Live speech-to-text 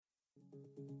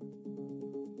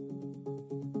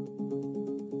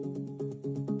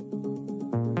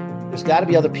There's got to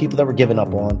be other people that were given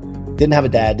up on, didn't have a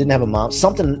dad, didn't have a mom,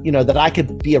 something, that I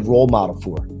could be a role model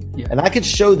for. Yeah. And I could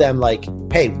show them like,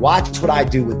 hey, watch what I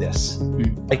do with this.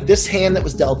 Like this hand that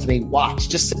was dealt to me, watch,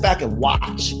 just sit back and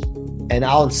watch and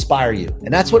I'll inspire you.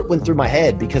 And that's what went through my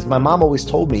head because my mom always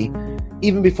told me,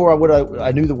 even before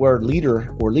I knew the word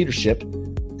leader or leadership,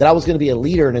 that I was going to be a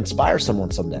leader and inspire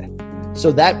someone someday.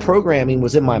 So that programming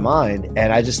was in my mind.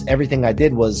 And everything I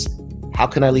did was, how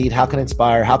can I lead? How can I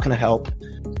inspire? How can I help?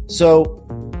 So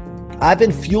I've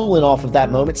been fueling off of that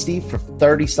moment, Steve, for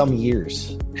 30 some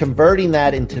years, converting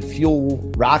that into fuel,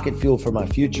 rocket fuel for my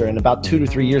future. And about 2 to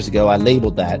 3 years ago, I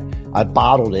labeled that, I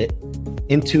bottled it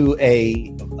into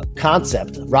a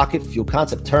concept, rocket fuel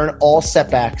concept, turn all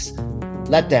setbacks,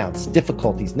 letdowns,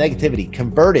 difficulties, negativity,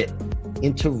 convert it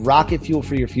into rocket fuel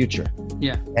for your future.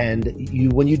 Yeah. And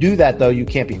when you do that though, you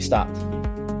can't be stopped.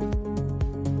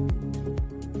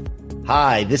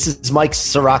 Hi, this is Mike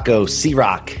Sirocco,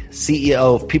 C-Rock,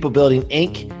 CEO of People Building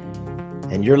Inc.,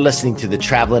 and you're listening to the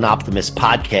Traveling Optimist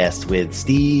podcast with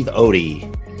Steve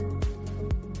Odie.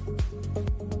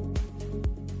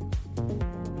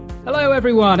 Hello,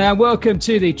 everyone, and welcome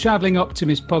to the Traveling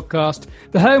Optimist podcast,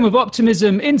 the home of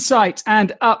optimism, insight,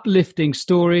 and uplifting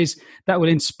stories that will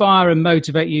inspire and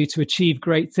motivate you to achieve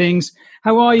great things.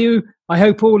 How are you? I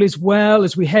hope all is well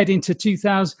as we head into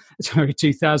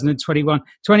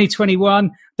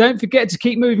 2021. Don't forget to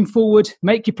keep moving forward,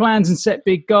 make your plans and set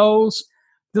big goals.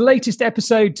 The latest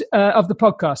episode of the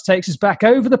podcast takes us back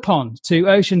over the pond to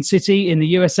Ocean City in the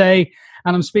USA,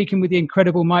 and I'm speaking with the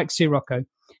incredible Mike Sirocco.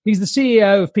 He's the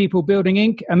CEO of People Building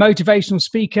Inc., a motivational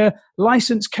speaker,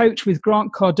 licensed coach with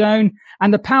Grant Cardone,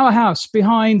 and the powerhouse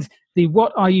behind the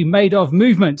What Are You Made Of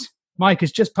movement. Mike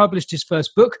has just published his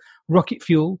first book, Rocket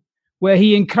Fuel, where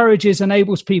he encourages and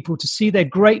enables people to see their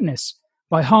greatness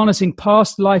by harnessing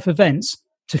past life events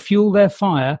to fuel their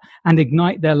fire and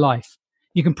ignite their life.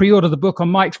 You can pre-order the book on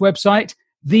Mike's website,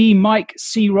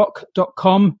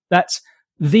 themikecroc.com. That's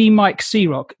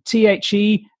themikecroc,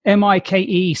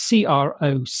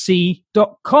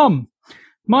 TheMikecroc.com.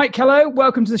 Mike, hello.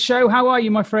 Welcome to the show. How are you,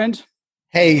 my friend?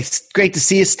 Hey, it's great to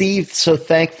see you, Steve. So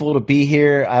thankful to be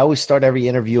here. I always start every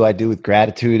interview I do with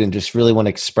gratitude and just really want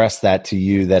to express that to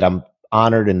you, that I'm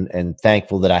honored and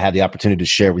thankful that I had the opportunity to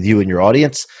share with you and your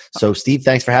audience. So Steve,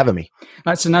 thanks for having me.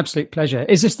 That's an absolute pleasure.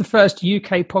 Is this the first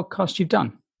UK podcast you've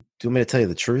done? Do you want me to tell you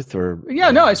the truth or?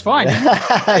 Yeah, no, it's fine.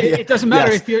 It doesn't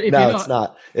matter if you're not. It's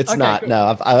not. It's not. Cool.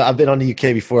 No, I've been on the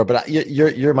UK before, but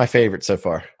you're my favorite so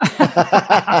far.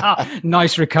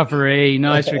 Nice recovery.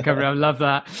 I love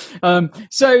that.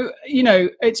 So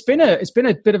it's been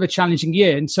a bit of a challenging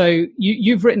year, and so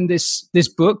you've written this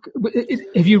book.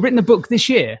 Have you written the book this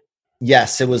year?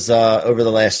 Yes, it was over the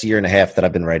last year and a half that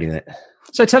I've been writing it.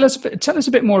 So tell us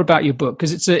a bit more about your book,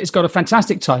 because it's got a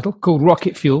fantastic title called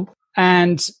Rocket Fuel,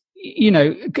 and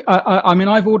I mean,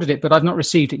 I've ordered it, but I've not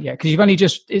received it yet because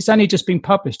it's only just been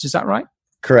published. Is that right?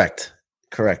 Correct.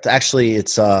 Actually,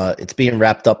 it's being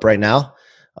wrapped up right now.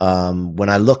 When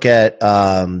I look at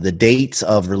the date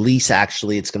of release,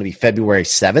 actually, it's going to be February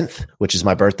 7th, which is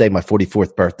my birthday, my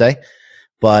 44th birthday.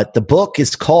 But the book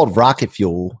is called Rocket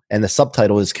Fuel, and the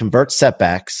subtitle is Convert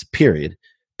Setbacks, period,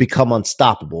 Become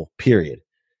Unstoppable, period.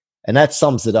 And that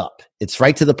sums it up. It's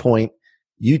right to the point.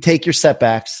 You take your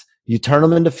setbacks, you turn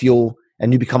them into fuel,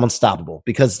 and you become unstoppable.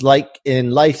 Because like in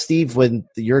life, Steve, when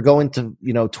you're going to,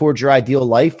 towards your ideal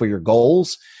life or your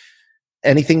goals,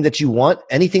 anything that you want,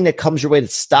 anything that comes your way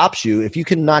that stops you, if you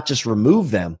can not just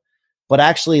remove them, but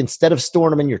actually instead of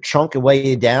storing them in your trunk and weigh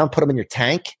you down, put them in your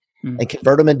tank and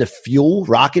convert them into fuel,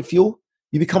 rocket fuel,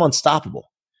 you become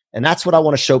unstoppable. And that's what I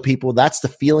want to show people. That's the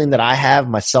feeling that I have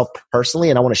myself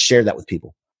personally, and I want to share that with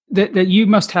people. That you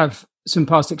must have some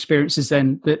past experiences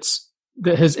then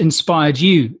that has inspired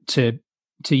you to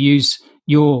use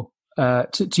your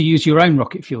to use your own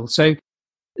rocket fuel. So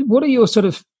what are your sort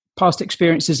of past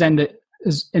experiences then that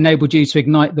has enabled you to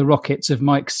ignite the rockets of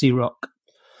Mike Sirocco?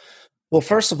 Well,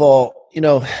 first of all,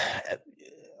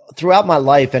 throughout my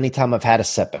life, anytime I've had a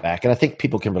setback, and I think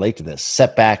people can relate to this,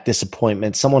 setback,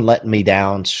 disappointment, someone letting me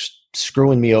down,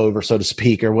 screwing me over, so to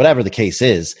speak, or whatever the case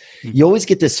is, you always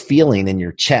get this feeling in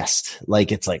your chest.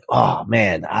 Like, it's like, oh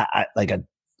man, I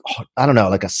don't know,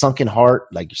 like a sunken heart,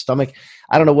 like your stomach.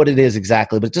 I don't know what it is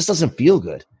exactly, but it just doesn't feel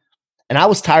good. And I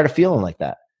was tired of feeling like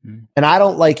that. And I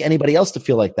don't like anybody else to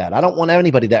feel like that. I don't want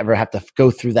anybody to ever have to go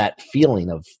through that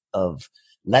feeling of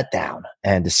letdown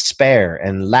and despair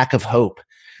and lack of hope.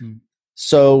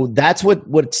 So that's what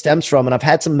it stems from. And I've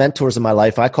had some mentors in my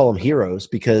life. I call them heroes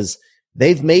because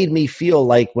they've made me feel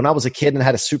like when I was a kid and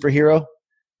had a superhero,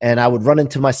 and I would run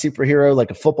into my superhero,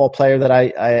 like a football player that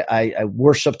I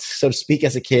worshipped, so to speak,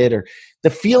 as a kid, or the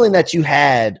feeling that you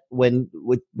had when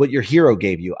with what your hero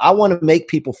gave you. I want to make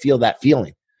people feel that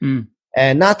feeling.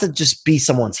 And not to just be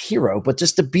someone's hero, but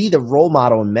just to be the role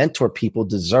model and mentor people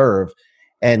deserve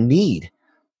and need.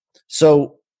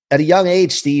 So at a young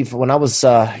age, Steve, when I was,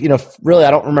 really, I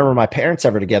don't remember my parents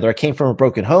ever together. I came from a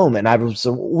broken home, and I was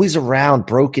always around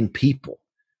broken people,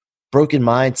 broken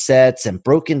mindsets, and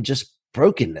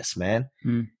brokenness, man.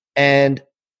 And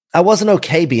I wasn't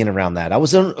okay being around that. I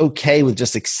wasn't okay with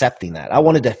just accepting that. I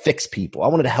wanted to fix people. I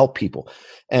wanted to help people.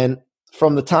 And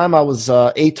from the time I was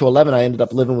 8 to 11, I ended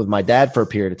up living with my dad for a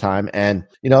period of time. And,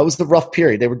 it was the rough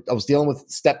period. I was dealing with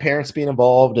step parents being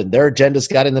involved, and their agendas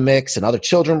got in the mix, and other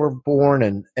children were born.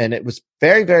 And it was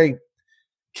very, very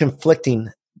conflicting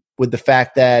with the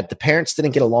fact that the parents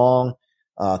didn't get along.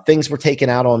 Things were taken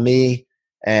out on me,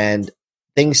 and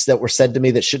things that were said to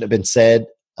me that shouldn't have been said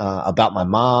about my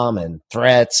mom, and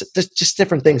threats, just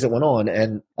different things that went on.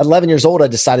 And at 11 years old, I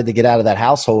decided to get out of that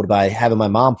household by having my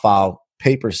mom file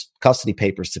custody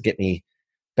papers to get me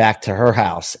back to her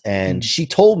house. And she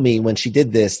told me when she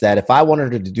did this that if I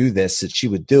wanted her to do this, that she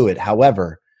would do it.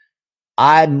 However,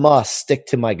 I must stick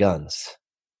to my guns.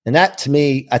 And that, to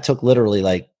me, I took literally,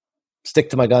 like, stick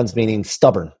to my guns, meaning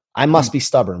stubborn. I must be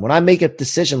stubborn. When I make a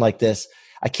decision like this,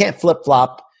 I can't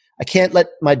flip-flop. I can't let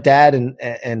my dad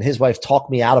and his wife talk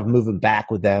me out of moving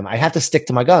back with them. I have to stick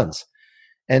to my guns.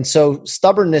 And so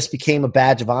stubbornness became a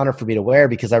badge of honor for me to wear,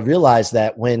 because I realized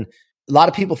that when a lot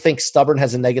of people think stubborn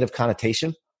has a negative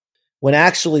connotation, when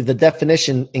actually the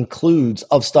definition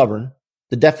of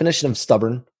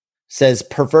stubborn says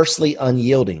perversely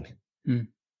unyielding.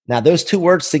 Now, those two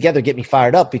words together get me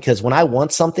fired up, because when I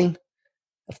want something,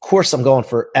 of course, I'm going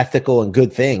for ethical and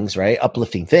good things, right?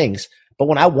 Uplifting things. But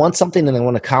when I want something and I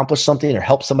want to accomplish something or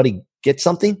help somebody get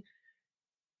something,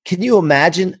 can you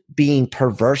imagine being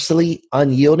perversely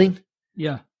unyielding?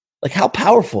 Yeah. Like, how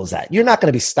powerful is that? You're not going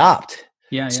to be stopped.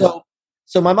 Yeah.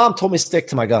 So my mom told me to stick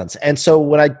to my guns. And so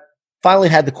when I finally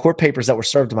had the court papers that were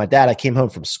served to my dad, I came home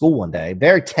from school one day,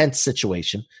 very tense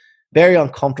situation, very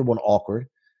uncomfortable and awkward.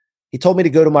 He told me to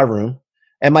go to my room.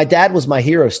 And my dad was my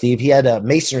hero, Steve. He had a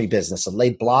masonry business and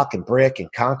laid block and brick and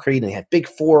concrete, and he had big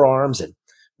forearms and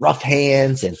rough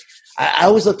hands. And I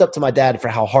always looked up to my dad for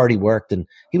how hard he worked, and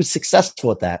he was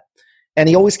successful at that. And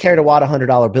he always carried a wad of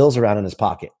 $100 bills around in his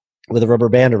pocket with a rubber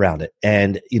band around it.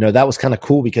 And, that was kind of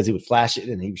cool, because he would flash it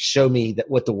and he would show me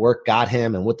what the work got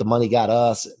him and what the money got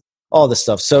us, and all this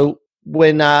stuff. So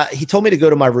when he told me to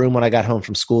go to my room when I got home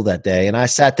from school that day, and I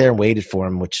sat there and waited for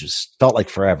him, which felt like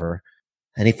forever.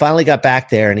 And he finally got back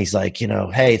there, and he's like,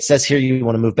 hey, it says here you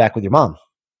want to move back with your mom.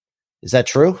 Is that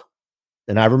true?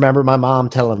 And I remember my mom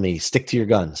telling me, stick to your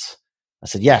guns. I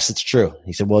said, yes, it's true.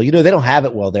 He said, well, they don't have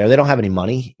it well there. They don't have any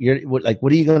money. What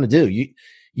are you going to do?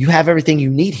 You have everything you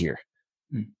need here.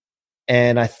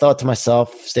 And I thought to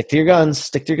myself, stick to your guns,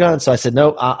 stick to your guns. So I said,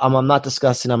 no, I'm not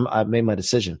discussing. I've made my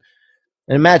decision.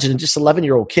 And imagine just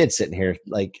 11-year-old kid sitting here,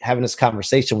 like, having this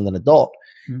conversation with an adult.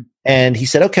 And he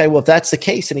said, okay, well, if that's the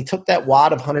case, and he took that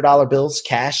wad of $100 bills,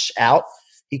 cash out,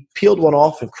 he peeled one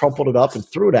off and crumpled it up and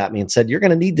threw it at me and said, you're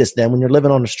going to need this then when you're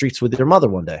living on the streets with your mother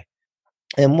one day.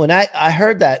 And when I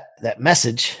heard that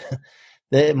message,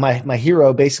 my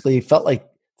hero basically felt like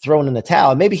throwing in the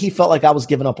towel. Maybe he felt like I was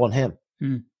giving up on him.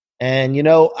 And,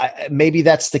 maybe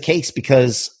that's the case,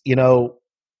 because,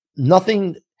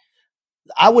 nothing,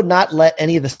 I would not let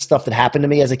any of the stuff that happened to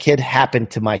me as a kid happen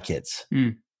to my kids.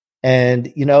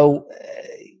 And,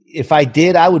 if I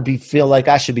did, I would feel like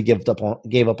I should be gave up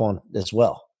on as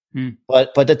well.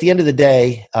 But at the end of the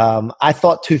day, I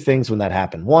thought two things when that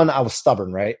happened. One, I was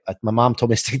stubborn, right? My mom told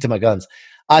me to stick to my guns.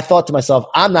 I thought to myself,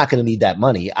 I'm not going to need that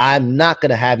money. I'm not going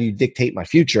to have you dictate my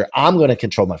future. I'm going to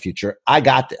control my future. I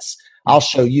got this. I'll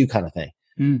show you, kind of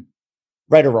thing.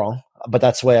 Right or wrong, but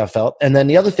that's the way I felt. And then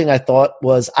the other thing I thought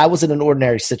was, I was in an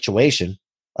ordinary situation.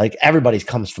 Like, everybody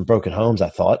comes from broken homes, I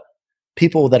thought.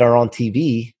 People that are on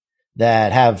TV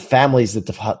that have families that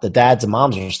the dads and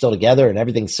moms are still together and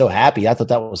everything's so happy. I thought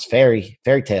that was fairy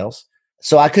tales.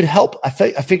 So I could help. I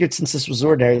figured since this was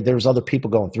ordinary, there was other people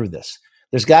going through this.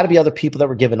 There's got to be other people that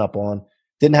were given up on,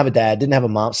 didn't have a dad, didn't have a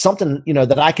mom, something,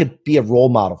 that I could be a role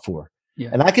model for. Yeah.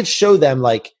 And I could show them,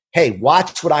 like, hey,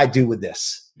 watch what I do with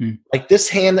this. Like, this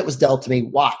hand that was dealt to me,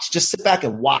 watch. Just sit back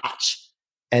and watch,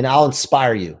 and I'll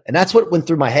inspire you. And that's what went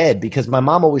through my head, because my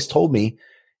mom always told me,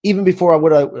 even before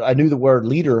I knew the word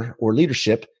leader or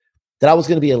leadership, that I was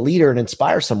going to be a leader and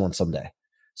inspire someone someday.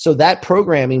 So that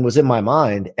programming was in my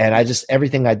mind, and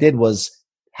everything I did was,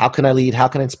 how can I lead? How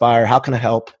can I inspire? How can I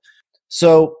help?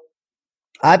 So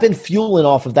I've been fueling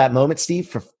off of that moment, Steve,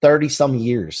 for 30 some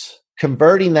years,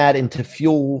 converting that into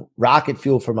fuel, rocket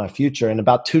fuel for my future. And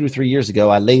about 2 to 3 years ago,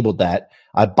 I labeled that,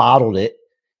 I bottled it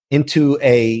into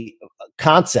a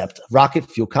concept, rocket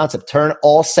fuel concept, turn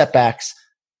all setbacks,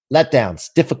 letdowns,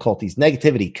 difficulties,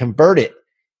 negativity, convert it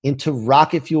into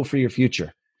rocket fuel for your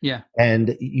future. Yeah.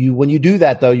 And when you do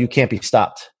that, though, you can't be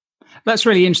stopped. That's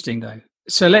really interesting, though.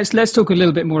 So let's talk a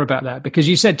little bit more about that, because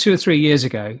you said 2 or 3 years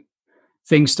ago,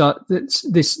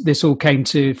 this all came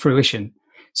to fruition.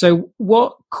 So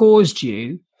what caused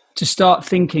you to start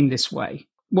thinking this way?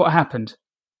 What happened?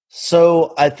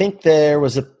 So I think there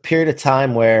was a period of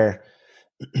time where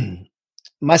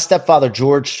my stepfather,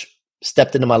 George,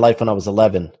 stepped into my life when I was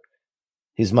 11.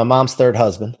 He's my mom's third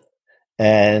husband.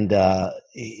 And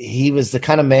he was the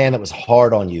kind of man that was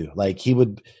hard on you. Like, he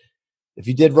would, if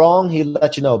you did wrong, he'd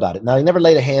let you know about it. Now, he never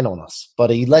laid a hand on us, but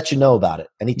he let you know about it.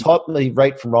 And he taught me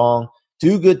right from wrong.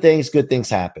 Do good things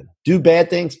happen. Do bad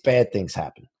things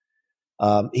happen.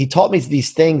 He taught me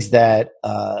these things that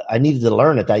I needed to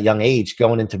learn at that young age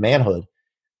going into manhood.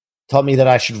 Taught me that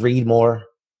I should read more.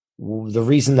 The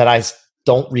reason that I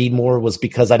don't read more was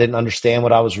because I didn't understand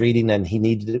what I was reading, and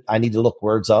I need to look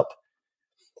words up.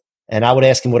 And I would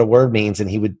ask him what a word means, and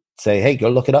he would say, "Hey, go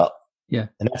look it up." Yeah.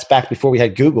 And that's back before we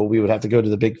had Google. We would have to go to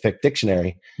the Big Thick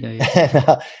Dictionary.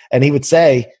 Yeah. And he would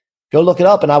say, "Go look it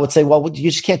up." And I would say, "Well,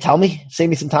 you just can't tell me? Save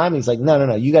me some time." And he's like,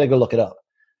 No, you got to go look it up.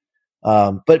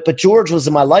 But George was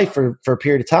in my life for a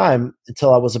period of time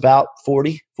until I was about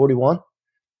 40, 41.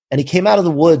 And he came out of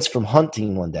the woods from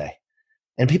hunting one day.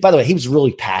 And by the way, he was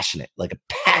really passionate, like a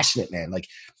passionate man. Like,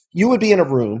 you would be in a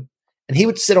room and he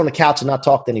would sit on the couch and not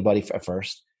talk to anybody at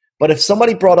first. But if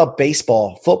somebody brought up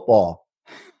baseball, football,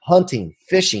 hunting,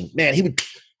 fishing, man, he would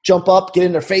jump up, get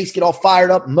in their face, get all fired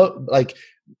up, like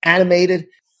animated.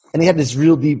 And he had this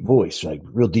real deep voice.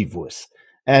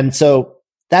 And so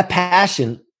that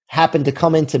passion happened to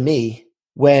come into me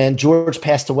when George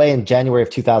passed away in January of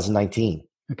 2019.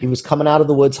 Okay. He was coming out of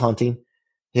the woods hunting.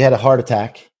 He had a heart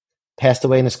attack, passed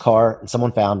away in his car, and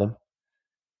someone found him.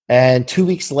 And 2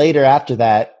 weeks later after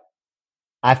that,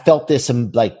 I felt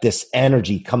this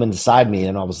energy come inside me.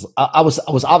 And I was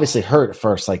obviously hurt at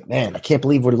first. Like, man, I can't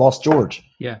believe we lost George.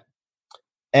 Yeah.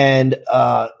 And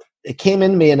it came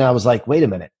in me and I was like, wait a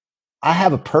minute, I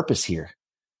have a purpose here.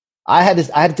 I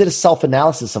did a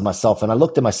self-analysis of myself, and I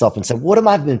looked at myself and said, what have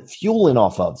I been fueling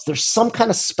off of? There's some kind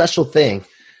of special thing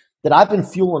that I've been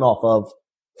fueling off of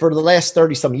for the last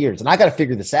 30 some years. And I got to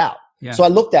figure this out. Yeah. So I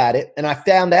looked at it and I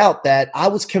found out that I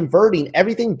was converting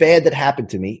everything bad that happened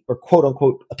to me, or quote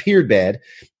unquote appeared bad,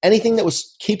 anything that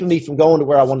was keeping me from going to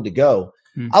where I wanted to go,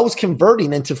 I was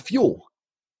converting into fuel.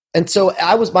 And so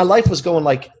my life was going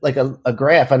like a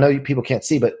graph. I know people can't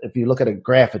see, but if you look at a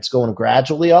graph, it's going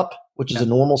gradually up, which is a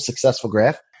normal successful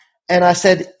graph. And I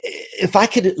said, if I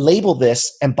could label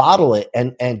this and bottle it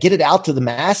and get it out to the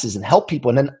masses and help people,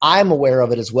 and then I'm aware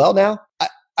of it as well now,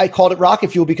 I called it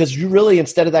rocket fuel, because you really,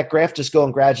 instead of that graph just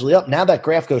going gradually up, now that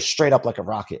graph goes straight up like a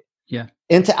rocket. Yeah.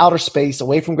 Into outer space,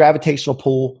 away from gravitational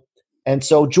pull. And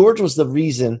so George was the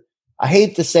reason. I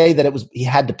hate to say that he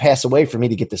had to pass away for me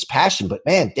to get this passion, but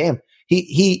man, damn,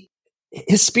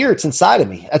 his spirit's inside of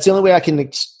me. That's the only way I can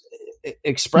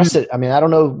express it. I mean, I don't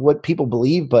know what people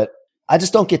believe, but I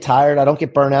just don't get tired. I don't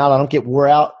get burnt out. I don't get wore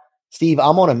out. Steve,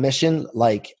 I'm on a mission.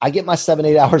 Like, I get my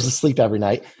 7-8 hours of sleep every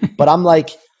night, but I'm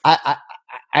like,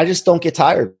 I just don't get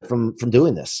tired from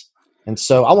doing this. And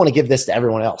so I want to give this to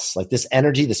everyone else, like this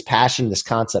energy, this passion, this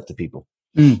concept to people.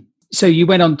 So you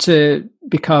went on to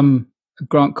become a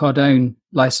Grant Cardone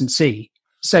licensee.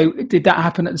 So did that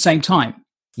happen at the same time?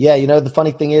 Yeah. The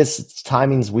funny thing is,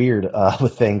 timing's weird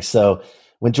with things. So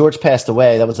when George passed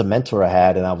away, that was a mentor I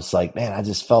had. And I was like, man, I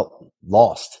just felt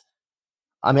lost.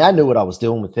 I mean, I knew what I was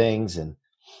doing with things, and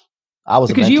I was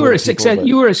because you were a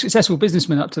successful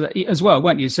businessman up to that as well,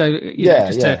 weren't you? So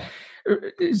to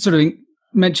sort of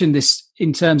mention this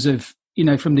in terms of,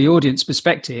 from the audience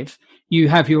perspective, you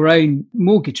have your own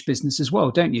mortgage business as well,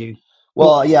 don't you?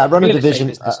 Well, yeah, I run a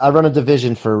division. I run a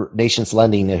division for Nations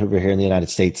Lending over here in the United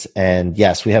States, and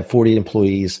yes, we have 40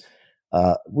 employees.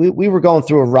 We were going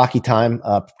through a rocky time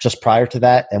just prior to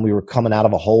that, and we were coming out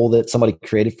of a hole that somebody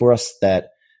created for us that.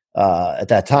 At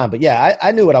that time. But yeah,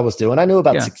 I knew what I was doing. I knew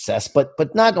about success, but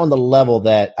not on the level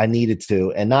that I needed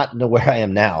to, and not know where I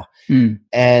am now.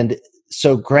 And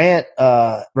so Grant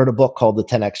wrote a book called The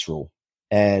 10X Rule.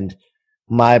 And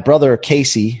my brother,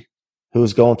 Casey, who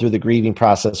was going through the grieving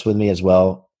process with me as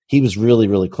well, he was really,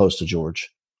 really close to George.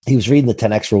 He was reading the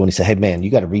 10X Rule and he said, hey man, you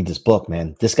got to read this book,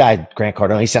 man. This guy, Grant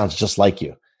Cardone, he sounds just like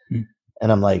you.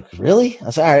 And I'm like, really? I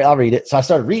said, all right, I'll read it. So I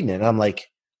started reading it and I'm like,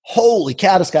 holy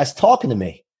cow, this guy's talking to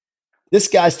me. this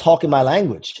guy's talking my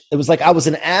language. It was like I was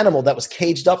an animal that was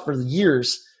caged up for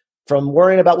years from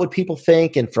worrying about what people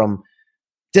think and from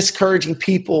discouraging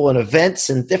people and events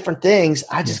and different things.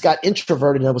 I just got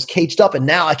introverted and I was caged up, and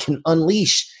now I can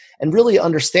unleash and really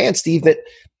understand, Steve, that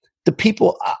the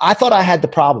people, I thought I had the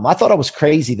problem. I thought I was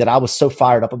crazy that I was so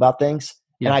fired up about things.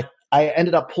 Yeah. And I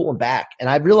ended up pulling back, and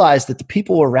I realized that the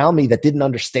people around me that didn't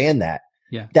understand that,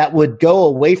 that would go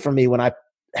away from me when I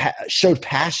showed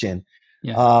passion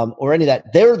or any of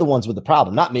that, they're the ones with the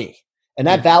problem, not me. And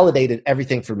that validated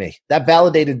everything for me. That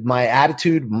validated my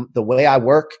attitude, the way I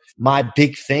work, my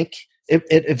big think.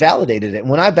 It validated it. And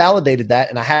when I validated that,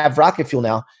 and I have Rocket Fuel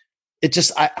now, it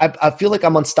just, I feel like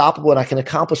I'm unstoppable and I can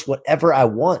accomplish whatever I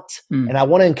want. And I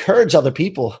want to encourage other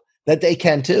people that they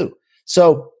can too.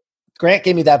 So Grant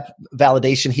gave me that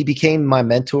validation. He became my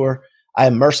mentor. I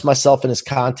immersed myself in his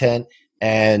content.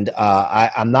 And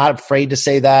I'm not afraid to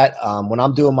say that when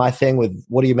I'm doing my thing with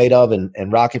What Are You Made Of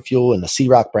and Rocket Fuel and the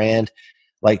C-Rock brand,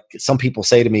 like some people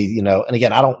say to me, you know, and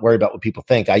again, I don't worry about what people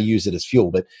think. I use it as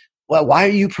fuel. But, well, why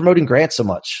are you promoting Grant so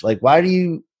much? Like, why do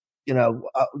you,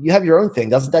 you have your own thing.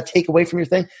 Doesn't that take away from your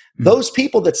thing? Those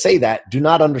people that say that do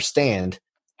not understand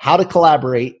how to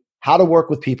collaborate, how to work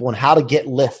with people, and how to get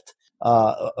lift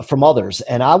from others.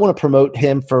 And I want to promote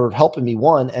him for helping me,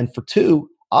 one. And for two,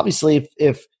 obviously,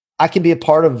 if I can be a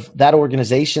part of that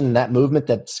organization, that movement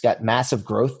that's got massive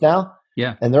growth now,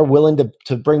 and they're willing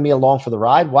to bring me along for the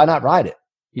ride, why not ride it?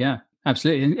 Yeah,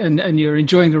 absolutely. And you're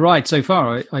enjoying the ride so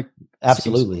far.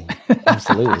 Absolutely.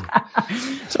 Absolutely.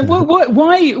 So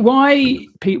why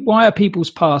are people's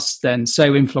pasts then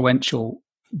so influential,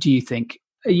 do you think?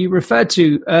 You referred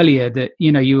to earlier that,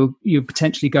 you're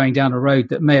potentially going down a road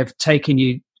that may have taken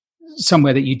you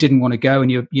somewhere that you didn't want to go,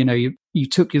 and you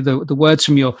took the words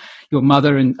from your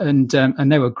mother and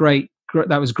they were great.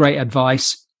 That was great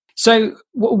advice. So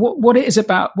what is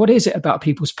it about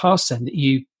people's past then that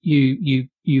you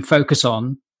focus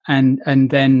on and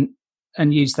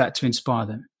use that to inspire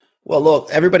them? Well, look,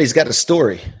 everybody's got a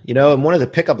story, and one of the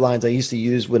pickup lines I used to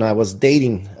use when I was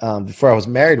dating before I was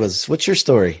married was, "What's your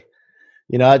story?"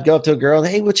 I'd go up to a girl,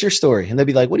 "Hey, what's your story?" And they'd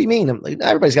be like, "What do you mean?" I'm like,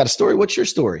 "Everybody's got a story. What's your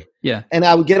story?" Yeah. And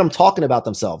I would get them talking about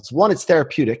themselves. One, it's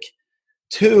therapeutic.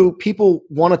 Two, people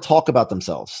want to talk about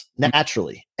themselves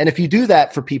naturally. And if you do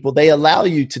that for people, they allow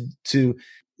you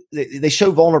they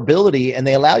show vulnerability, and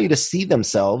they allow you to see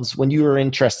themselves when you are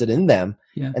interested in them,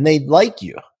 and they like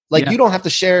you. You don't have to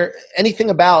share anything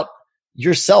about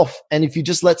yourself. And if you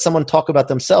just let someone talk about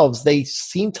themselves, they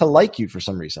seem to like you for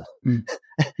some reason.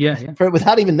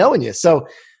 Without even knowing you. So,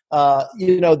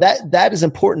 that is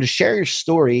important to share your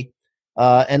story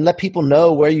and let people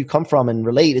know where you come from and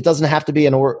relate. It doesn't have to be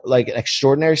an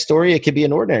extraordinary story. It could be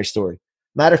an ordinary story.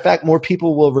 Matter of fact, more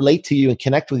people will relate to you and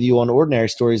connect with you on ordinary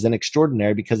stories than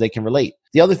extraordinary because they can relate.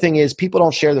 The other thing is people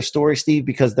don't share their story, Steve,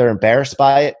 because they're embarrassed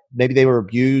by it. Maybe they were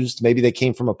abused. Maybe they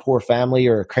came from a poor family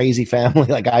or a crazy family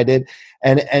like I did.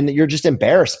 And you're just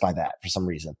embarrassed by that for some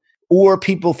reason. Or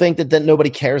people think that nobody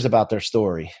cares about their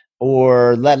story.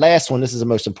 Or that last one, this is the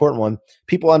most important one.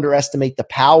 People underestimate the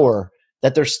power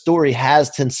that their story has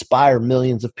to inspire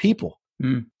millions of people.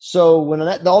 So when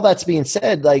all that's being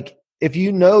said, if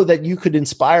you know that you could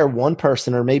inspire one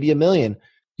person or maybe a million,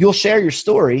 you'll share your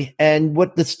story. And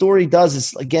what the story does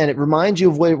is, again, it reminds you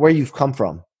of where you've come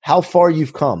from, how far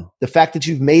you've come, the fact that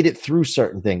you've made it through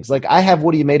certain things. Like I have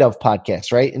What Are You Made Of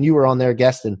podcast, right? And you were on there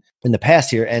guest in the past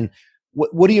here. And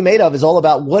what Are You Made Of is all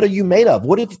about what are you made of?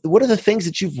 What are the things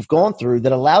that you've gone through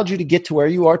that allowed you to get to where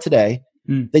you are today,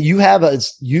 that you have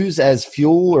used as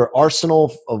fuel or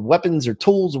arsenal of weapons or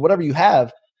tools or whatever you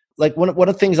have? Like one of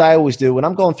the things I always do when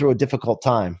I'm going through a difficult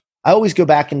time, I always go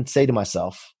back and say to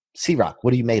myself, C-Rock,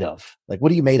 what are you made of?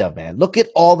 What are you made of, man? Look at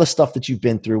all the stuff that you've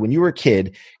been through when you were a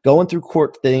kid, going through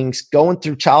court things, going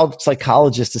through child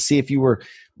psychologists to see if you were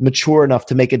mature enough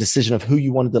to make a decision of who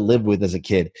you wanted to live with as a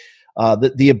kid.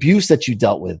 The abuse that you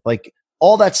dealt with,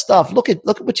 all that stuff. Look at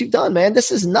what you've done, man.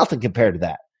 This is nothing compared to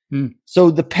that.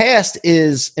 So the past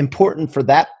is important for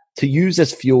that to use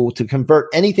as fuel, to convert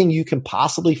anything you can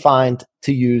possibly find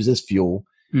to use as fuel,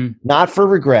 not for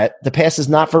regret. The past is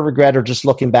not for regret or just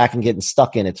looking back and getting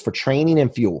stuck in. It's for training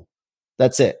and fuel.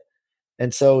 That's it.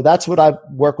 And so that's what I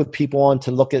work with people on,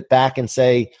 to look at back and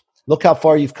say, look how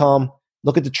far you've come,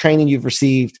 look at the training you've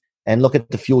received, and look at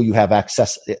the fuel you have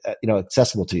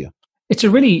accessible to you. It's a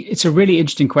really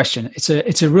interesting question.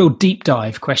 It's a real deep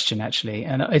dive question, actually,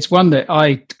 and it's one that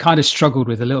I kind of struggled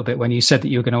with a little bit when you said that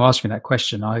you were going to ask me that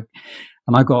question. I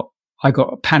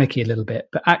got panicky a little bit,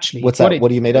 but actually, what's that? What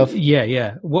are you made of?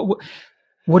 Yeah.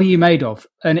 What are you made of?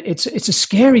 And it's a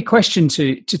scary question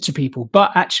to people,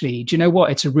 but actually, do you know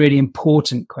what? It's a really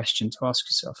important question to ask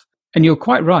yourself. And you're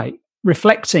quite right.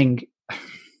 Reflecting,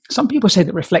 some people say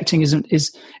that reflecting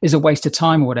is a waste of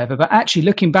time or whatever, but actually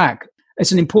looking back,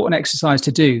 it's an important exercise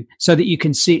to do so that you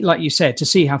can see, like you said, to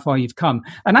see how far you've come.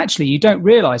 And actually, you don't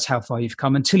realize how far you've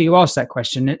come until you ask that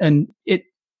question. And it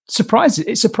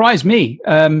surprised me.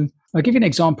 I'll give you an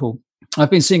example. I've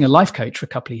been seeing a life coach for a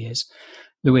couple of years,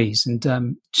 Louise,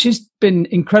 and she's been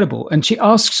incredible. And she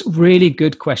asks really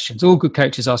good questions. All good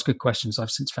coaches ask good questions, I've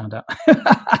since found out.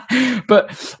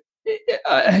 But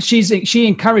she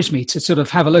encouraged me to sort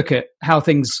of have a look at how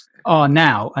things are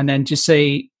now and then just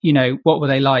say, what were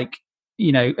they like,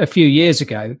 a few years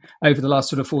ago over the last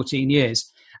sort of 14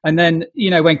 years. And then,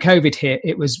 when COVID hit,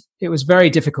 it was very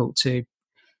difficult to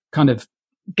kind of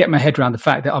get my head around the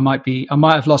fact that I might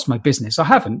have lost my business. I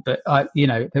haven't, but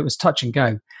it was touch and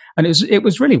go. And it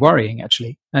was really worrying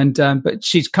actually. And, but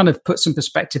she's kind of put some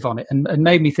perspective on it and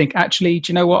made me think, actually,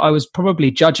 do you know what? I was probably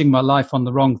judging my life on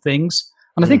the wrong things.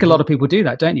 And I think a lot of people do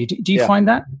that, don't you? Do you find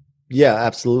that? Yeah,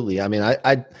 absolutely. I mean,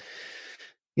 I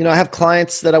have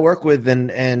clients that I work with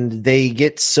and they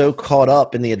get so caught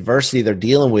up in the adversity they're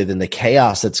dealing with and the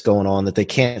chaos that's going on that they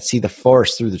can't see the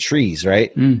forest through the trees,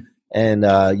 right?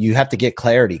 And you have to get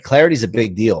clarity. Clarity is a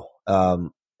big deal.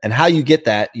 And how you get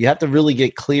that, you have to really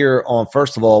get clear on,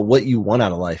 first of all, what you want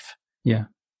out of life. Yeah.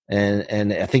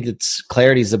 And I think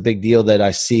clarity is a big deal that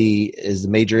I see is a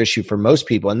major issue for most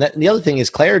people. And the other thing is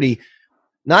clarity,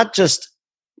 not just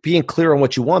being clear on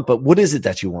what you want, but what is it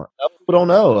that you want? People don't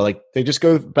know. Like they just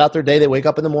go about their day. They wake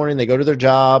up in the morning, they go to their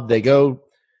job, they go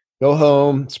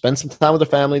home, spend some time with their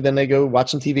family, then they go watch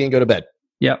some TV and go to bed.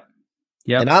 Yep.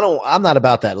 And I'm not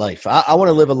about that life. I want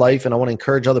to live a life and I want to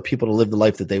encourage other people to live the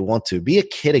life that they want to. Be a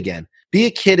kid again. Be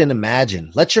a kid and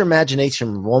imagine. Let your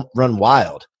imagination run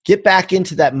wild. Get back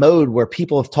into that mode where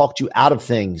people have talked you out of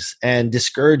things and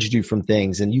discouraged you from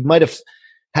things. And you might have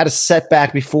had a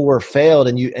setback before or failed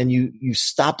and you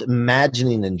stopped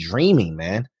imagining and dreaming,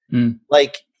 man.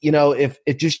 Like, if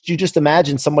you just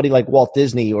imagine somebody like Walt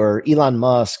Disney or Elon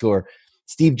Musk or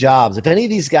Steve Jobs, if any of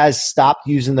these guys stopped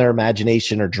using their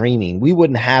imagination or dreaming, we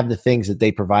wouldn't have the things that they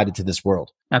provided to this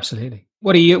world. Absolutely.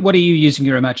 What are you using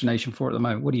your imagination for at the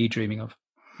moment? What are you dreaming of?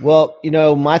 Well,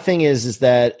 my thing is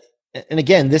that, and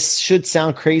again, this should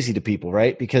sound crazy to people,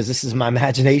 right? Because this is my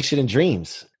imagination and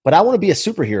dreams, but I want to be a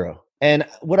superhero. And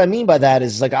what I mean by that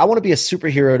is like, I want to be a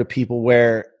superhero to people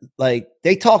where like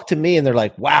they talk to me and they're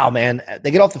like, wow, man,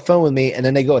 they get off the phone with me and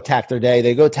then they go attack their day.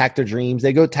 They go attack their dreams.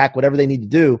 They go attack whatever they need to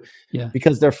do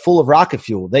because they're full of rocket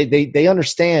fuel. They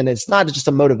understand it's not just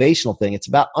a motivational thing. It's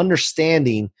about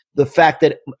understanding the fact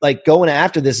that like going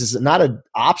after this is not an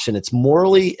option. It's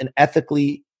morally and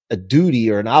ethically a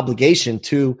duty or an obligation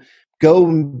to go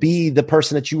and be the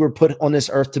person that you were put on this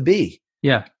earth to be.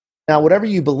 Yeah. Now, whatever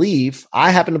you believe,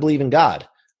 I happen to believe in God.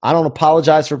 I don't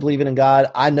apologize for believing in God.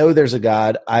 I know there's a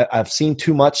God. I've seen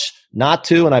too much not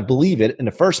to, and I believe it in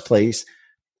the first place.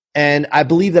 And I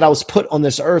believe that I was put on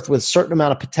this earth with a certain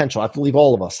amount of potential. I believe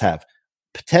all of us have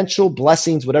potential,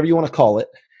 blessings, whatever you want to call it.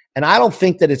 And I don't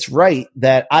think that it's right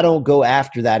that I don't go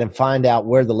after that and find out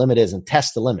where the limit is and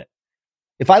test the limit.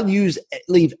 If I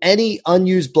leave any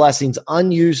unused blessings,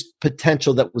 unused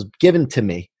potential that was given to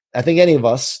me, I think any of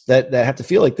us that have to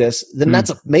feel like this, then that's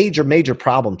a major, major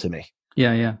problem to me.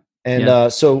 Yeah.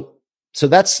 And so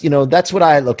that's, that's what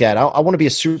I look at. I want to be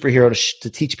a superhero to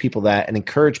teach people that and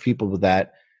encourage people with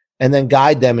that and then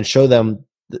guide them and show them,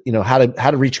 how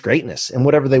to reach greatness and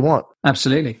whatever they want.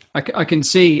 Absolutely. I can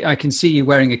see you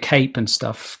wearing a cape and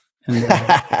stuff. And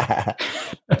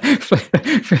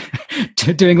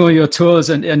doing all your tours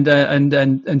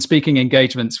and speaking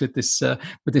engagements with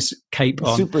this cape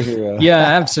on. Superhero. Yeah,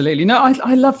 absolutely. No,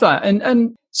 I love that.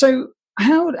 And so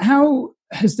how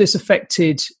has this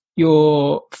affected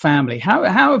your family? How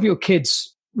have your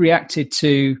kids reacted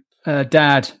to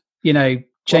dad,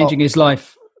 changing his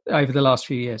life over the last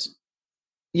few years?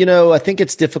 I think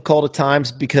it's difficult at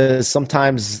times because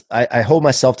sometimes I hold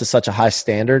myself to such a high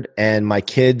standard and my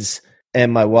kids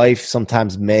and my wife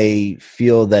sometimes may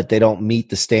feel that they don't meet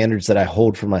the standards that I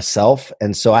hold for myself.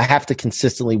 And so I have to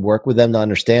consistently work with them to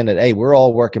understand that, hey, we're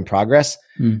all work in progress.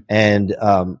 And,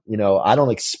 I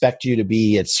don't expect you to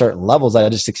be at certain levels. I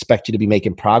just expect you to be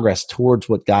making progress towards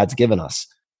what God's given us.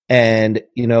 And,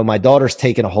 my daughter's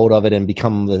taken a hold of it and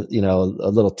become a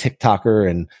little TikToker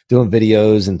and doing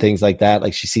videos and things like that.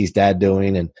 Like she sees dad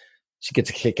doing and she gets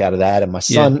a kick out of that. And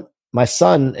my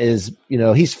son is,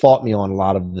 he's fought me on a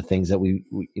lot of the things that we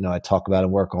I talk about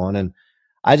and work on. And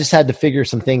I just had to figure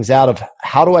some things out of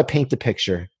how do I paint the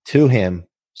picture to him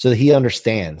so that he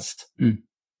understands,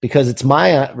 because it's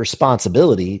my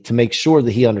responsibility to make sure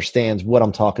that he understands what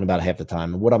I'm talking about half the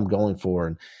time and what I'm going for.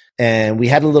 And And we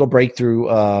had a little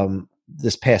breakthrough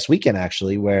this past weekend,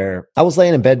 actually, where I was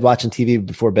laying in bed watching TV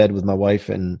before bed with my wife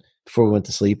and before we went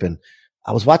to sleep. And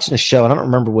I was watching a show, and I don't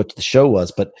remember what the show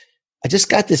was, but I just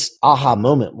got this aha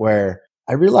moment where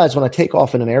I realized when I take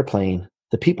off in an airplane,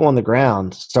 the people on the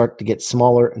ground start to get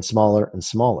smaller and smaller and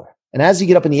smaller. And as you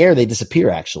get up in the air, they disappear,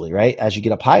 actually, right? As you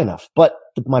get up high enough. But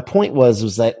my point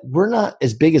was that we're not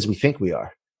as big as we think we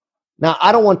are. Now,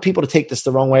 I don't want people to take this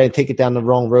the wrong way and take it down the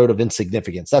wrong road of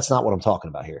insignificance. That's not what I'm talking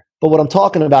about here. But what I'm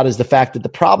talking about is the fact that the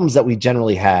problems that we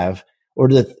generally have, or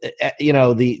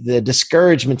the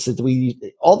discouragements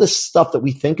that all this stuff that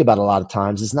we think about a lot of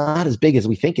times is not as big as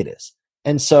we think it is.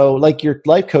 And so, like your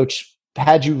life coach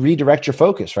had you redirect your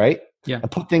focus, right? Yeah. And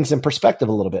put things in perspective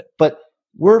a little bit. But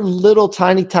we're little,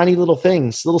 tiny little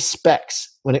things, little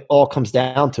specks when it all comes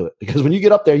down to it. Because when you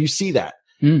get up there, you see that.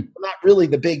 We're not really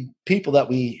the big people that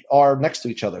we are next to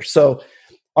each other. So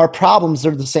our problems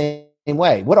are the same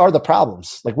way. What are the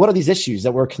problems? Like, what are these issues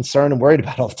that we're concerned and worried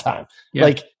about all the time? Yeah.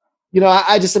 Like,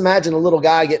 I just imagine a little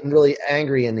guy getting really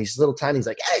angry, and these little tiny, he's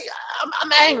like, hey,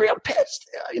 I'm angry, I'm pissed.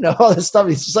 All this stuff.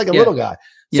 He's just like a little guy.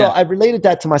 So I related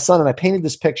that to my son, and I painted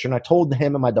this picture, and I told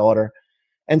him and my daughter.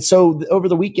 And so over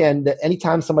the weekend,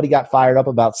 anytime somebody got fired up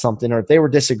about something, or if they were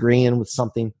disagreeing with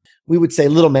something, we would say,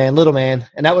 little man.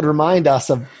 And that would remind us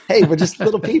of, hey, we're just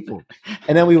little people.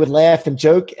 And then we would laugh and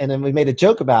joke. And then we made a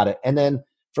joke about it. And then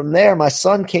from there, my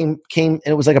son came, and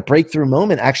it was like a breakthrough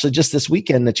moment. Actually, just this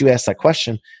weekend that you asked that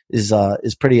question is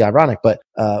pretty ironic. But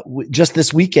just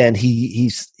this weekend,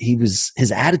 his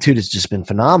attitude has just been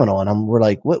phenomenal. And we're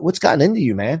like, what's gotten into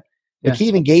you, man? Like, he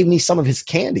even gave me some of his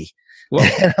candy.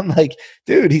 And I'm like,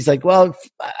 dude, he's like, well,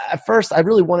 at first I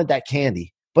really wanted that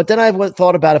candy. But then I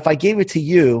thought about, if I gave it to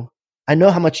you, I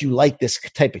know how much you like this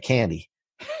type of candy.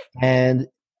 And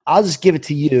I'll just give it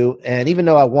to you. And even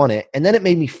though I want it, and then it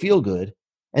made me feel good.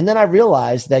 And then I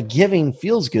realized that giving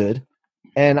feels good.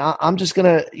 And I'm just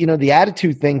going to, the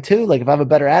attitude thing too. Like, if I have a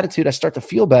better attitude, I start to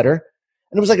feel better.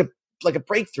 And it was like a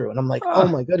breakthrough. And I'm like, oh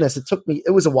my goodness,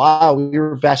 it was a while. We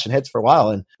were bashing heads for a while.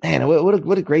 And man,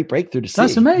 what a great breakthrough to see.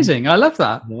 That's amazing. I love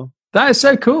that. That is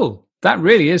so cool. That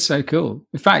really is so cool.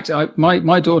 In fact,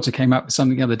 my daughter came up with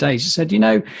something the other day. She said,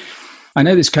 I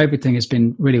know this COVID thing has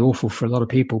been really awful for a lot of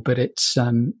people, but it's,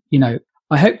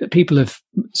 I hope that people have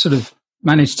sort of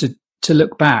managed to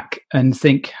look back and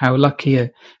think how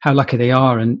lucky they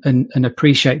are and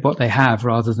appreciate what they have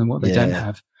rather than what they don't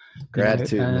have.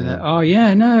 Gratitude.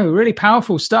 Really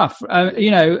powerful stuff.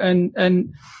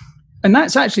 And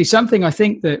that's actually something I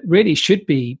think that really should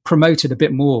be promoted a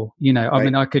bit more.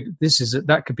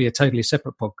 That could be a totally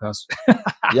separate podcast,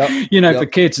 for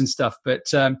kids and stuff.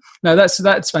 But no,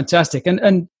 that's fantastic.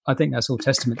 And I think that's all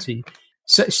testament to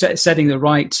setting the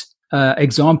right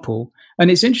example.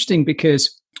 And it's interesting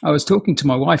because I was talking to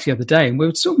my wife the other day, and we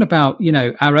were talking about,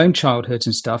 our own childhoods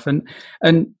and stuff. And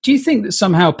do you think that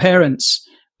somehow parents,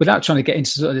 without trying to get into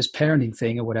sort of this parenting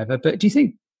thing or whatever, but do you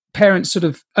think parents sort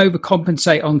of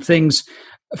overcompensate on things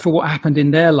for what happened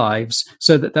in their lives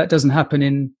so that doesn't happen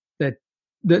in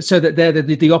so that they're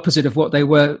the opposite of what they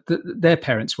were, their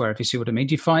parents were, if you see what I mean?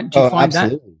 Do you find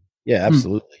absolutely. that? Yeah,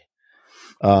 absolutely.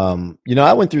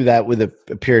 I went through that with a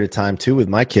period of time too with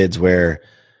my kids where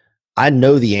I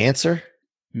know the answer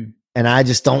and I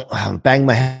just don't bang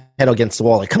my head against the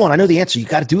wall. Like, come on, I know the answer. You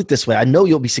got to do it this way. I know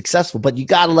you'll be successful, but you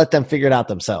got to let them figure it out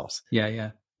themselves.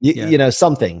 Yeah.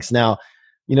 Some things now,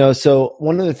 so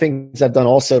one of the things I've done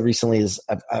also recently is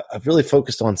I've really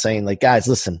focused on saying, like, guys,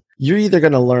 listen, you're either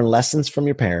going to learn lessons from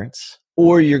your parents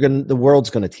or the world's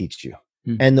going to teach you.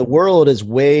 And the world is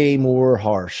way more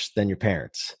harsh than your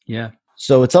parents. Yeah.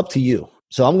 So it's up to you.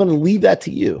 So I'm going to leave that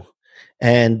to you.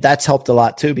 And that's helped a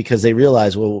lot too, because they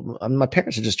realize, well, my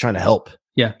parents are just trying to help.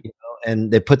 Yeah.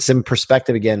 And it puts in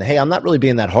perspective again. Hey, I'm not really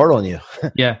being that hard on you.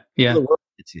 Yeah. You.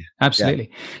 Absolutely.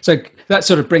 Yeah. So that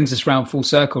sort of brings us round full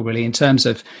circle, really, in terms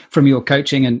of from your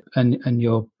coaching and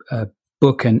your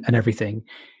book and everything.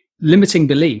 Limiting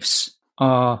beliefs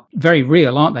are very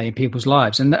real, aren't they, in people's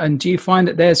lives? And do you find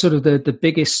that they're sort of the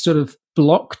biggest sort of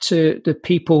block to the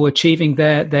people achieving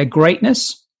their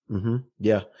greatness? Mm-hmm.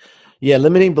 Yeah.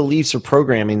 Limiting beliefs or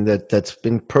programming that's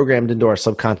been programmed into our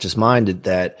subconscious mind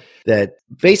that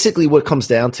basically what it comes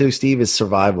down to, Steve, is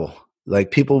survival.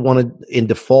 Like, people in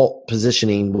default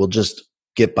positioning will just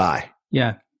get by.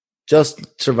 Yeah.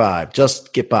 Just survive,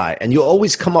 just get by. And you'll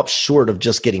always come up short of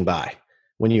just getting by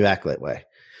when you act that way.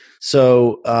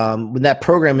 So with that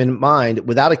program in mind,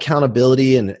 without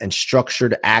accountability and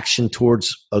structured action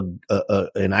towards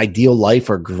an ideal life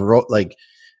or growth, like,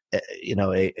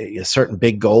 a certain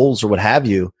big goals or what have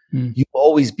you, you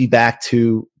always be back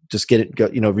to just get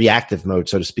it, reactive mode,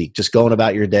 so to speak, just going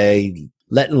about your day,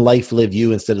 letting life live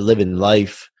you instead of living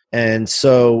life. And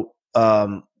so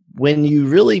when you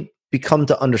really become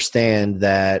to understand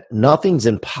that nothing's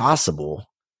impossible,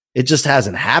 it just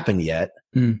hasn't happened yet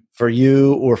for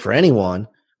you or for anyone.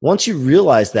 Once you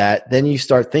realize that, then you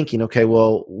start thinking, okay,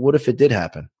 well, what if it did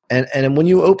happen? And when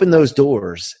you open those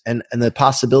doors and the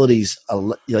possibilities,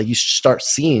 you start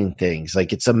seeing things.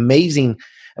 Like, it's amazing.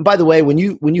 And by the way, when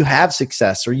you have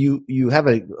success, or you have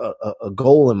a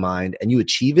goal in mind and you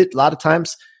achieve it, a lot of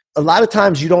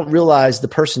times you don't realize the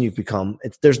person you've become.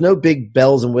 There's no big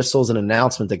bells and whistles and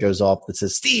announcement that goes off that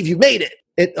says, Steve, you made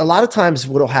it. A lot of times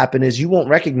what will happen is you won't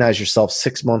recognize yourself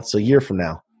 6 months, a year from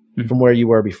now, from where you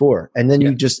were before. And then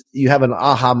you have an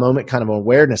aha moment, kind of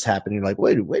awareness happen. You're like,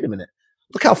 wait a minute.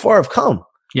 Look how far I've come.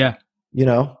 Yeah.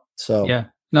 So. Yeah.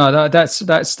 No, that's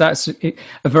a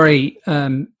very,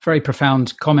 very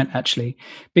profound comment, actually,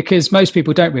 because most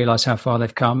people don't realize how far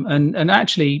they've come. And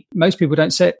actually, most people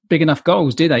don't set big enough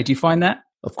goals, do they? Do you find that?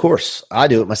 Of course. I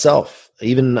do it myself.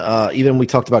 Even we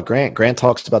talked about Grant. Grant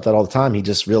talks about that all the time. He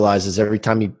just realizes every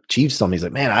time he achieves something, he's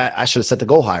like, man, I should have set the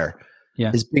goal higher.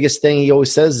 Yeah. His biggest thing he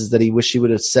always says is that he wished he would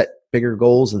have set bigger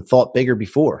goals and thought bigger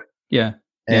before. Yeah.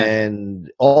 And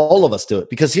all of us do it,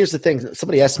 because here's the thing.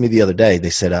 Somebody asked me the other day, they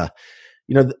said,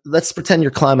 let's pretend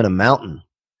you're climbing a mountain.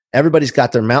 Everybody's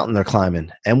got their mountain they're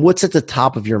climbing. And what's at the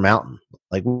top of your mountain?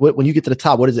 Like, when you get to the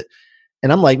top, what is it?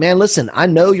 And I'm like, man, listen, I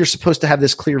know you're supposed to have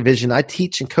this clear vision. I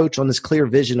teach and coach on this clear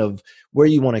vision of where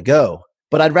you want to go,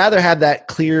 but I'd rather have that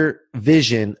clear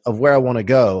vision of where I want to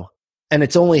go. And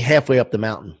it's only halfway up the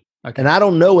mountain. Okay. And I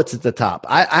don't know what's at the top.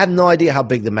 I have no idea how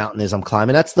big the mountain is I'm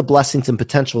climbing. That's the blessings and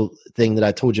potential thing that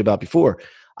I told you about before.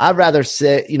 I'd rather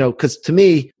say, because to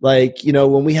me, like,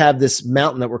 when we have this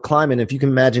mountain that we're climbing, if you can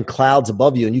imagine clouds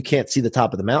above you and you can't see the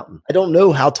top of the mountain, I don't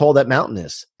know how tall that mountain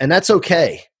is. And that's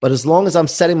okay. But as long as I'm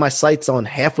setting my sights on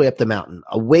halfway up the mountain,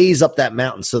 a ways up that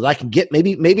mountain, so that I can get,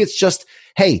 maybe it's just,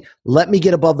 hey, let me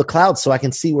get above the clouds so I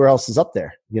can see where else is up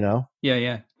there, Yeah.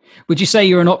 Yeah. Would you say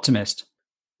you're an optimist?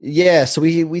 Yeah. So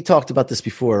we talked about this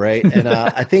before, right? And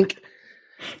I think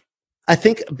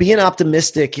being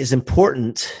optimistic is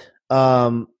important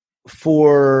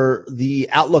for the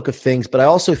outlook of things. But I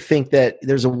also think that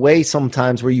there's a way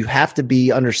sometimes where you have to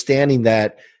be understanding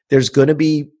that there's going to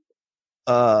be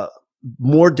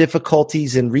more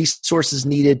difficulties and resources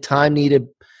needed, time needed,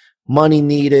 money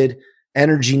needed,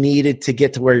 energy needed to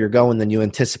get to where you're going than you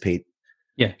anticipate.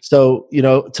 Yeah. So,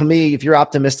 to me, if you're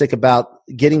optimistic about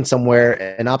getting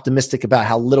somewhere and optimistic about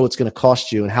how little it's going to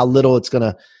cost you and how little it's going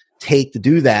to take to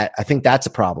do that, I think that's a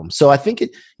problem. So I think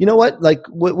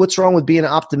what's wrong with being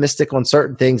optimistic on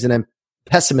certain things and then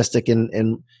pessimistic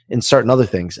in certain other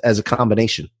things as a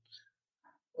combination?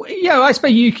 Yeah, I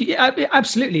suppose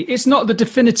absolutely. It's not the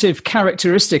definitive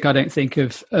characteristic, I don't think,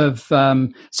 of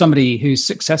somebody who's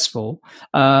successful.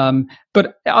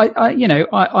 But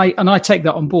I take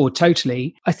that on board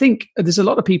totally. I think there's a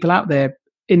lot of people out there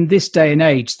in this day and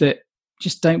age that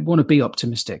just don't want to be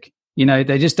optimistic.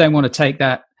 They just don't want to take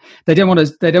that. They don't want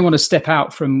to step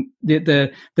out from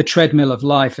the treadmill of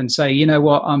life and say, you know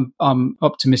what, I'm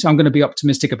optimistic. I'm going to be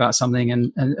optimistic about something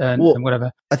and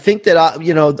whatever. I think that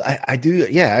I do.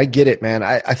 Yeah, I get it, man.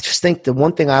 I just think the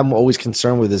one thing I'm always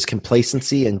concerned with is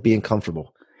complacency and being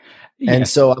comfortable. Yes. And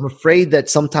so I'm afraid that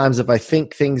sometimes if I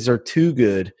think things are too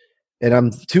good and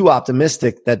I'm too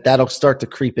optimistic, that'll start to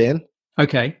creep in.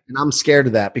 Okay. And I'm scared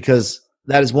of that, because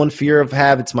that is one fear I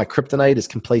have. It's my kryptonite, is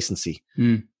complacency.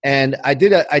 And I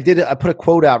put a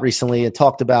quote out recently and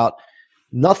talked about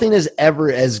nothing is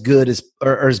ever as good as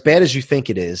or as bad as you think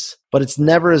it is, but it's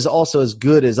never also as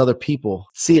good as other people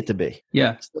see it to be.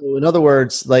 Yeah. So in other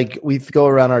words, like, we go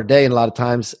around our day and a lot of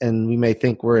times and we may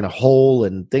think we're in a hole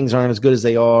and things aren't as good as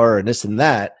they are and this and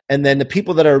that. And then the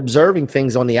people that are observing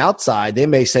things on the outside, they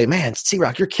may say, man,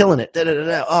 C-Rock, you're killing it. Da, da, da,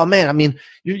 da. Oh man, I mean,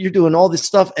 you're doing all this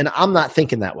stuff. And I'm not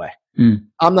thinking that way.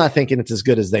 I'm not thinking it's as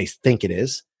good as they think it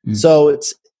is. So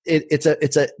it's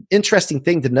a interesting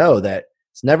thing to know that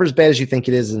it's never as bad as you think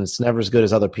it is, and it's never as good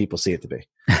as other people see it to be.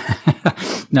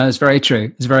 No, it's very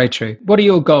true. It's very true. What are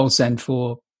your goals then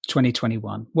for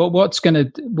 2021? What's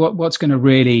going to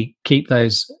really keep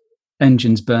those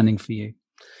engines burning for you?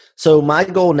 So my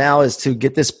goal now is to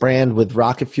get this brand with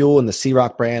Rocket Fuel and the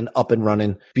C-Rock brand up and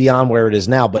running beyond where it is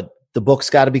now. But the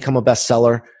book's got to become a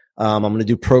bestseller. I'm going to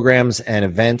do programs and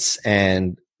events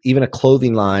and even a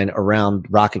clothing line around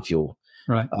Rocket Fuel.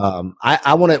 Right.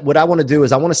 What I want to do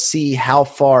is I want to see how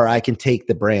far I can take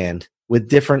the brand with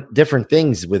different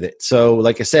things with it. So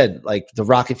like I said, like the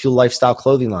Rocket Fuel lifestyle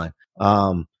clothing line,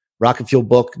 Rocket Fuel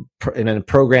book, and then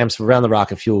programs around the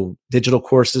Rocket Fuel, digital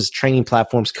courses, training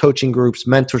platforms, coaching groups,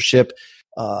 mentorship,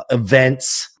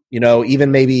 events,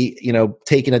 even maybe,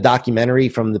 taking a documentary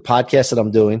from the podcast that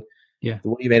I'm doing. Yeah. The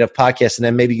What You Made Of podcast, and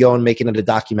then maybe making it a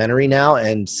documentary now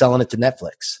and selling it to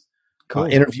Netflix. Cool.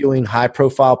 Interviewing high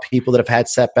profile people that have had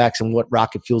setbacks and what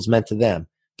Rocket Fuel's meant to them.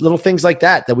 Little things like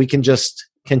that we can just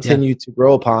continue to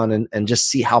grow upon and just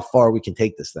see how far we can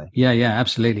take this thing. Yeah,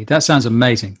 absolutely. That sounds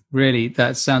amazing. Really,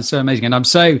 that sounds so amazing. And I'm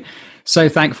so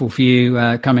thankful for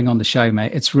you coming on the show,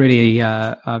 mate. It's really,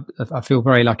 I feel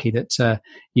very lucky that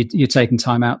you're taking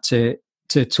time out to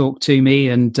talk to me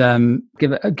and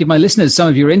give my listeners some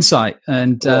of your insight.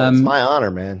 And it's my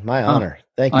honor, man. My honor.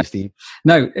 Thank you, Steve.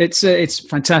 No, it's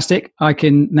fantastic. I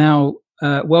can now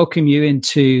welcome you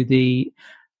into the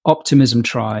optimism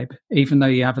tribe. Even though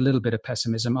you have a little bit of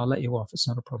pessimism, I'll let you off. It's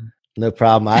not a problem. No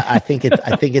problem. I think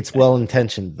it's well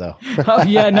intentioned, though. Oh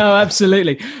yeah, no,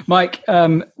 absolutely, Mike.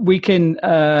 We can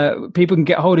people can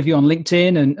get hold of you on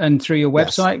LinkedIn and through your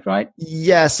website, yes. Right?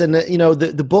 Yes, and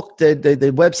the book,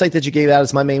 the website that you gave out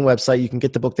is my main website. You can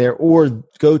get the book there, or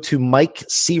go to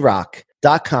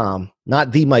MikeCroc.com.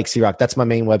 Not the Mike Croc. That's my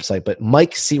main website, but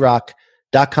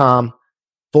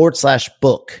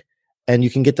MikeCroc.com/book. And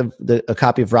you can get a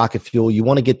copy of Rocket Fuel. You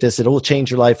want to get this. It will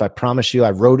change your life. I promise you.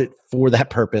 I wrote it for that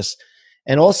purpose.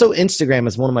 And also Instagram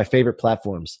is one of my favorite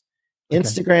platforms. Okay.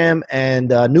 Instagram and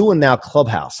new one now,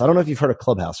 Clubhouse. I don't know if you've heard of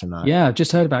Clubhouse or not. Yeah, I've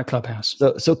just heard about Clubhouse.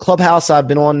 So Clubhouse I've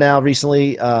been on now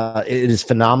recently. It is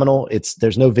phenomenal.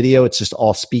 There's no video. It's just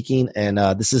all speaking. And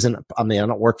this isn't, I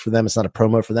don't work for them. It's not a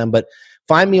promo for them. But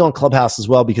find me on Clubhouse as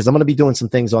well, because I'm going to be doing some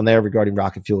things on there regarding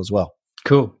Rocket Fuel as well.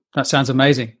 Cool. That sounds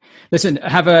amazing. Listen,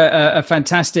 have a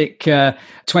fantastic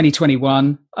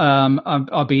 2021.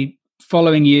 I'll be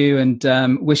following you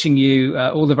and wishing you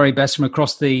all the very best from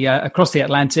across the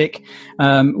Atlantic.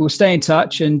 We'll stay in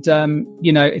touch, and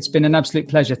it's been an absolute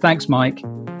pleasure. Thanks, Mike.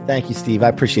 Thank you, Steve. I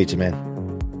appreciate you, man.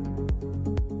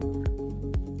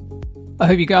 I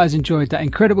hope you guys enjoyed that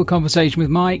incredible conversation with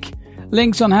Mike.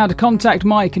 Links on how to contact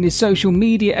Mike and his social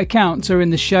media accounts are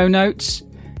in the show notes.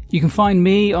 You can find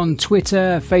me on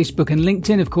Twitter, Facebook, and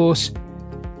LinkedIn, of course.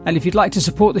 And if you'd like to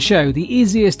support the show, the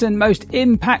easiest and most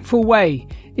impactful way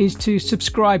is to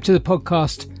subscribe to the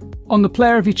podcast on the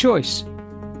player of your choice.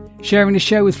 Sharing the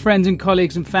show with friends and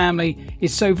colleagues and family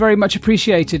is so very much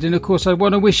appreciated. And of course, I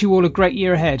want to wish you all a great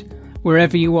year ahead,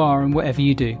 wherever you are and whatever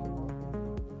you do.